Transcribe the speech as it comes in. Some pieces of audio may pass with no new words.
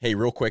Hey,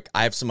 real quick,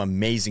 I have some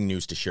amazing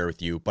news to share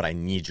with you, but I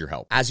need your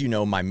help. As you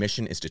know, my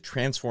mission is to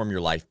transform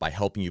your life by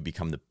helping you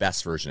become the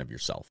best version of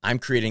yourself. I'm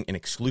creating an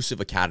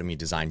exclusive academy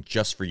designed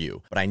just for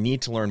you, but I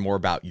need to learn more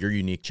about your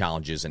unique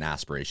challenges and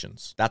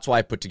aspirations. That's why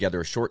I put together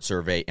a short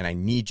survey, and I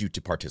need you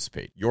to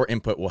participate. Your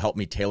input will help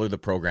me tailor the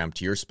program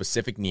to your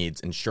specific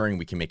needs, ensuring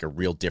we can make a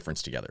real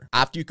difference together.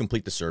 After you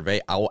complete the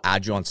survey, I will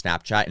add you on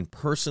Snapchat and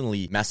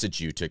personally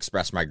message you to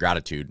express my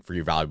gratitude for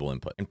your valuable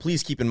input. And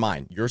please keep in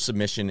mind, your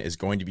submission is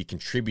going to be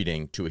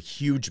contributing to a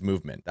huge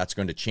movement that's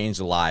going to change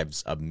the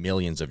lives of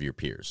millions of your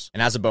peers.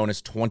 And as a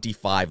bonus,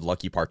 25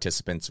 lucky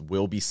participants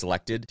will be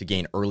selected to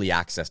gain early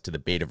access to the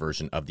beta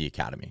version of the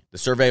Academy. The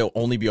survey will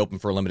only be open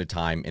for a limited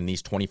time, and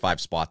these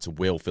 25 spots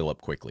will fill up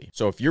quickly.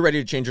 So if you're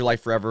ready to change your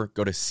life forever,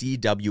 go to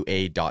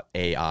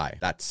CWA.ai.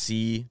 That's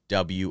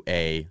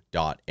CWA.ai.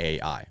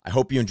 I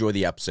hope you enjoy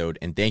the episode,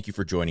 and thank you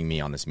for joining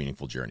me on this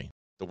meaningful journey.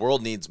 The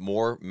world needs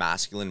more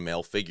masculine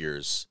male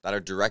figures that are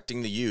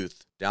directing the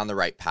youth down the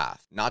right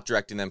path, not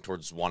directing them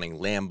towards wanting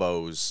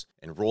Lambos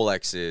and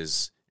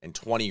Rolexes and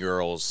 20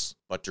 girls,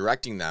 but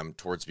directing them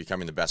towards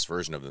becoming the best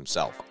version of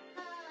themselves.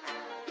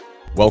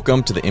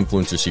 Welcome to the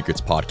Influencer Secrets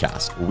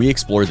Podcast, where we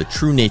explore the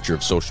true nature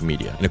of social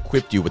media and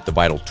equip you with the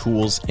vital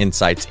tools,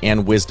 insights,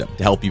 and wisdom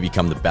to help you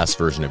become the best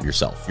version of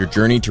yourself. Your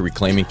journey to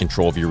reclaiming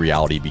control of your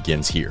reality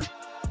begins here.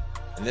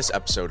 In this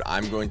episode,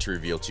 I'm going to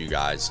reveal to you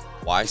guys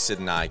why Sid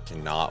and I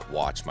cannot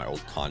watch my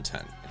old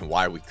content and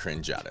why we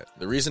cringe at it.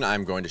 The reason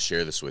I'm going to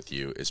share this with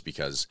you is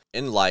because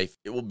in life,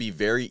 it will be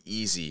very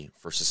easy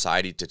for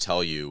society to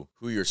tell you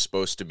who you're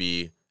supposed to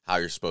be, how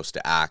you're supposed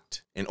to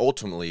act, and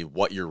ultimately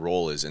what your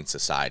role is in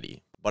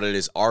society. But it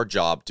is our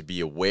job to be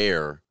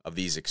aware of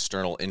these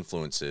external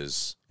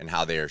influences and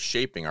how they are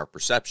shaping our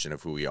perception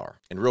of who we are.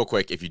 And real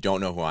quick, if you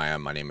don't know who I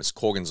am, my name is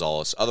Cole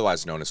Gonzalez,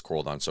 otherwise known as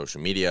Cold on social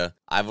media.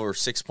 I have over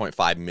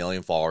 6.5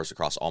 million followers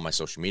across all my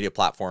social media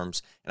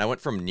platforms, and I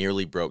went from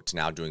nearly broke to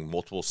now doing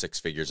multiple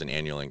six figures in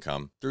annual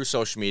income through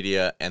social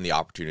media and the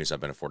opportunities I've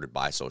been afforded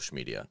by social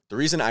media. The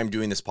reason I'm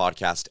doing this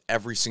podcast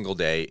every single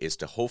day is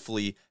to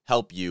hopefully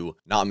help you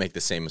not make the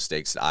same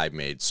mistakes that I've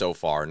made so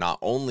far, not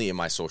only in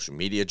my social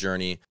media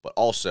journey, but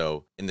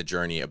also in the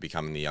journey of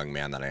becoming the young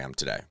man that I am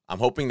today. I'm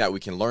hoping that we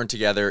can learn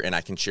together and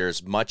I can share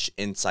as much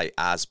insight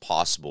as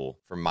possible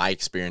from my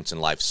experience in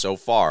life so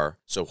far.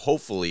 So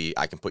hopefully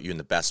I can put you in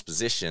the best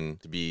position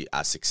to be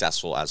as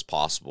successful as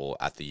possible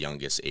at the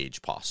youngest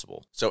age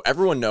possible. So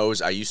everyone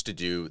knows I used to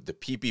do the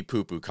pee-pee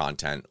poo-poo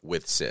content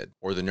with Sid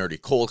or the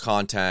nerdy Cole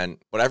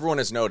content, but everyone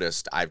has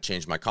noticed I've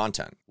changed my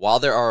content. While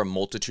there are a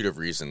multitude of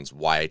reasons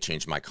why I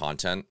changed my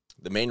content,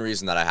 the main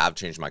reason that I have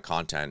changed my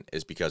content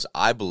is because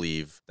I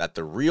believe that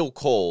the real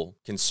Cole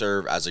can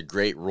serve as a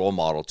great role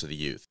model to the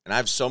youth. And I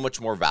have so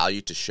much more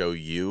value to show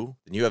you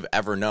than you have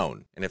ever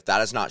known. And if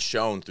that is not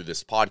shown through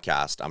this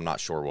podcast, I'm not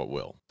sure what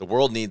will. The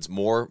world needs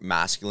more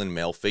masculine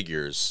male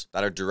figures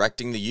that are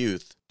directing the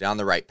youth down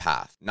the right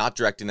path, not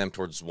directing them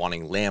towards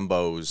wanting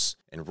Lambos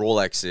and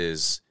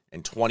Rolexes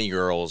and 20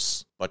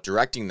 girls, but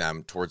directing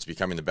them towards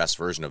becoming the best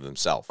version of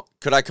themselves.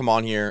 Could I come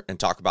on here and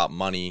talk about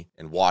money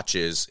and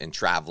watches and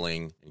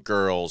traveling and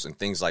girls and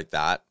things like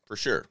that? For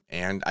sure.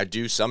 And I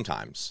do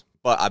sometimes.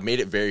 But I've made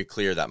it very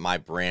clear that my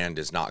brand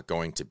is not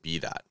going to be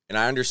that. And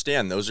I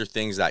understand those are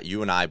things that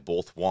you and I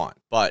both want.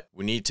 But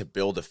we need to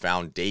build a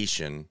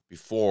foundation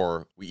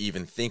before we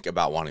even think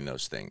about wanting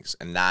those things.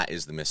 And that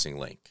is the missing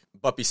link.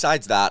 But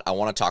besides that, I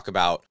want to talk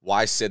about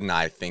why Sid and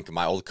I think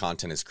my old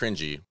content is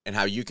cringy and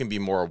how you can be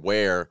more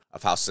aware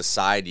of how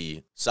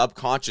society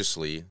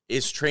subconsciously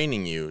is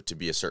training you to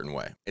be a certain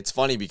way. It's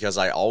funny because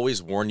I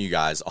always warn you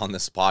guys on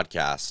this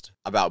podcast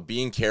about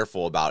being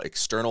careful about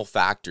external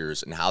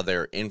factors and how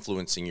they're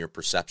influencing your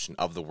perception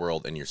of the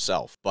world and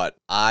yourself. But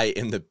I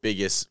am the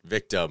biggest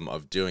victim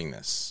of doing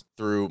this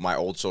through my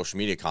old social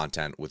media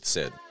content with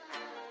Sid.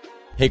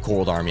 Hey,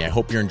 Cold Army, I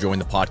hope you're enjoying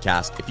the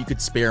podcast. If you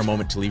could spare a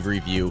moment to leave a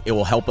review, it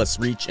will help us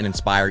reach and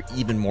inspire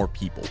even more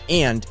people.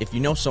 And if you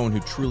know someone who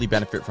truly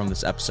benefit from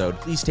this episode,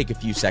 please take a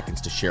few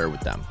seconds to share it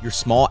with them. Your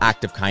small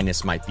act of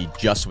kindness might be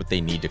just what they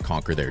need to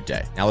conquer their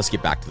day. Now let's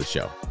get back to the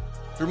show.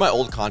 Through my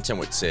old content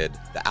with Sid,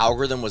 the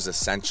algorithm was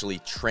essentially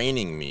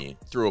training me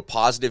through a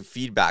positive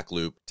feedback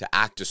loop to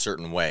act a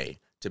certain way,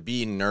 to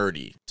be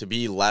nerdy, to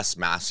be less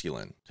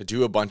masculine, to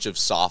do a bunch of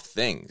soft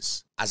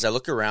things. As I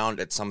look around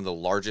at some of the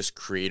largest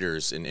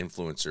creators and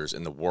influencers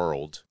in the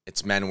world,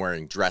 it's men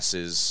wearing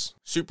dresses,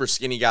 super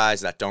skinny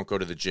guys that don't go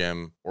to the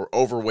gym, or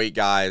overweight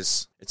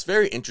guys. It's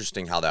very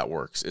interesting how that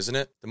works, isn't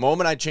it? The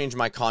moment I change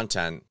my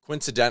content,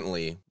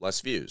 coincidentally,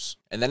 less views.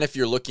 And then if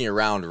you're looking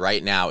around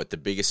right now at the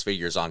biggest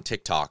figures on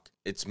TikTok,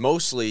 it's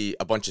mostly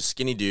a bunch of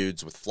skinny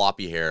dudes with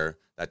floppy hair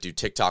that do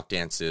TikTok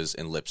dances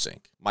and lip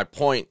sync. My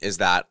point is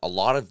that a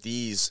lot of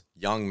these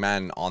young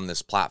men on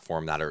this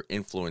platform that are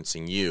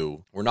influencing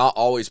you, we're not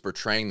always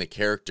portraying the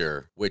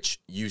character which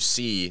you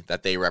see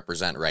that they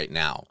represent right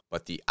now,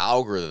 but the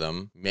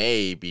algorithm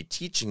may be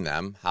teaching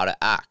them how to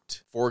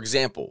act. For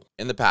example,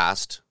 in the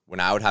past, when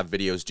I would have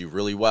videos do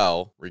really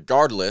well,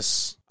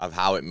 regardless of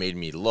how it made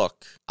me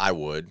look, I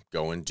would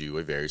go and do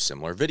a very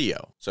similar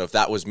video. So if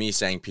that was me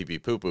saying pee pee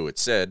poo poo at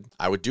Sid,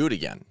 I would do it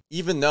again,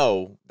 even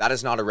though that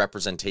is not a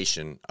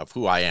representation of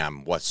who I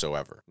am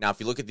whatsoever. Now, if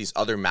you look at these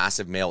other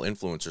massive male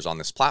influencers on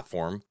this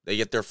platform, they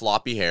get their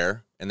floppy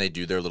hair and they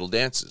do their little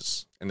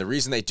dances. And the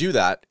reason they do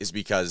that is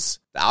because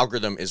the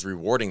algorithm is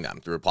rewarding them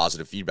through a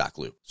positive feedback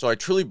loop. So I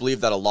truly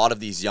believe that a lot of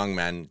these young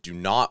men do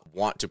not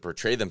want to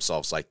portray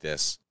themselves like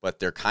this, but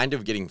they're kind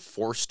of getting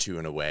forced to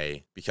in a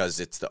way because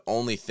it's the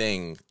only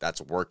thing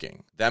that's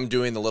working. Them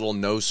doing the little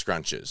nose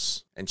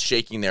scrunches and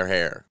shaking their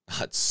hair.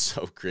 That's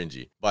so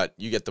cringy, but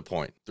you get the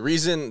point. The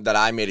reason that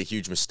I made a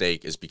huge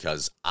mistake is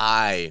because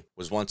I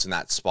was once in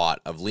that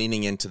spot of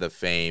leaning into the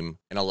fame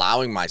and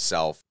allowing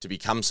myself to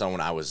become someone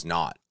I was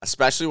not.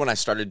 Especially when I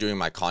started doing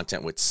my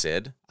content with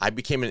Sid, I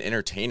became an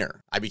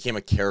entertainer. I became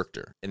a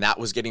character, and that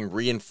was getting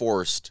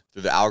reinforced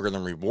through the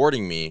algorithm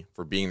rewarding me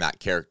for being that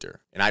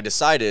character. And I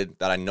decided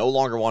that I no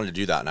longer wanted to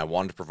do that, and I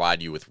wanted to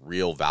provide you with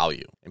real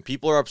value. And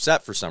people are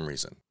upset for some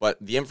reason, but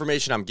the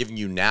information I'm giving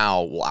you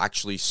now will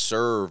actually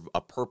serve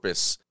a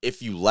purpose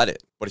if you let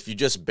it. But if you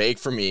just beg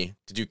for me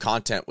to do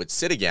content with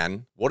Sid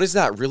again, what is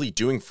that really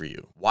doing for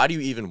you? Why do you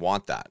even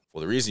want that?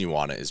 Well, the reason you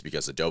want it is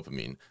because of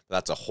dopamine.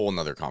 That's a whole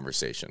nother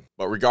conversation.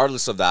 But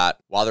regardless of that,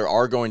 while there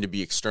are going to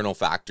be external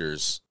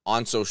factors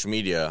on social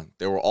media,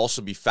 there will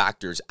also be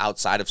factors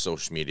outside of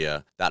social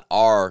media that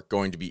are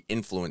going to be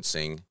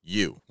influencing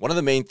you. One of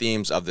the main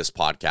themes of this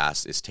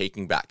podcast is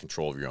taking back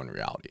control of your own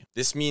reality.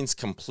 This means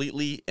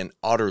completely and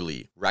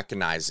utterly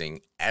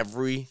recognizing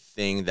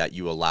everything that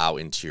you allow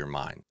into your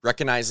mind,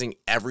 recognizing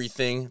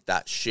everything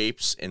that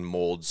shapes and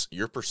molds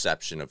your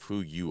perception of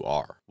who you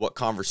are, what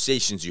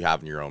conversations you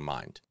have in your own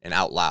mind and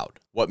out loud,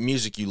 what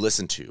music you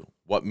listen to,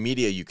 what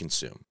media you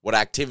consume, what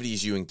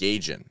activities you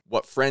engage in,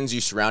 what friends you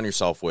surround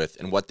yourself with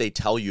and what they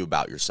tell you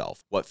about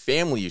yourself, what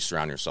family you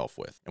surround yourself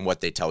with and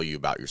what they tell you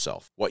about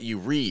yourself, what you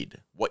read,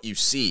 what you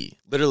see,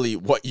 literally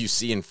what you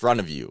see in front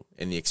of you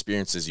and the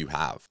experiences you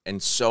have,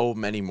 and so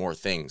many more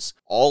things.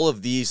 All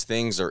of these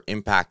things are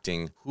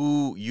impacting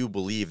who you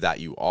believe that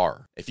you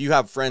are. If you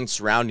have friends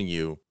surrounding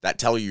you that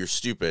tell you you're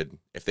stupid,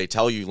 if they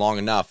tell you long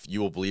enough,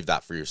 you will believe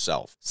that for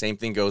yourself. Same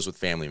thing goes with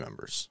family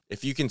members.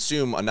 If you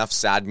consume enough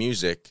sad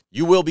music,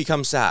 you will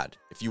become sad.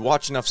 If you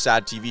watch enough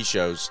sad TV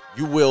shows,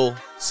 you will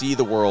see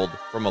the world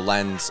from a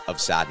lens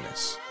of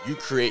sadness. You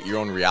create your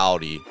own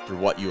reality through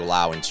what you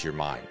allow into your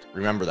mind.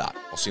 Remember that.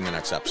 I'll see you in the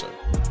next episode.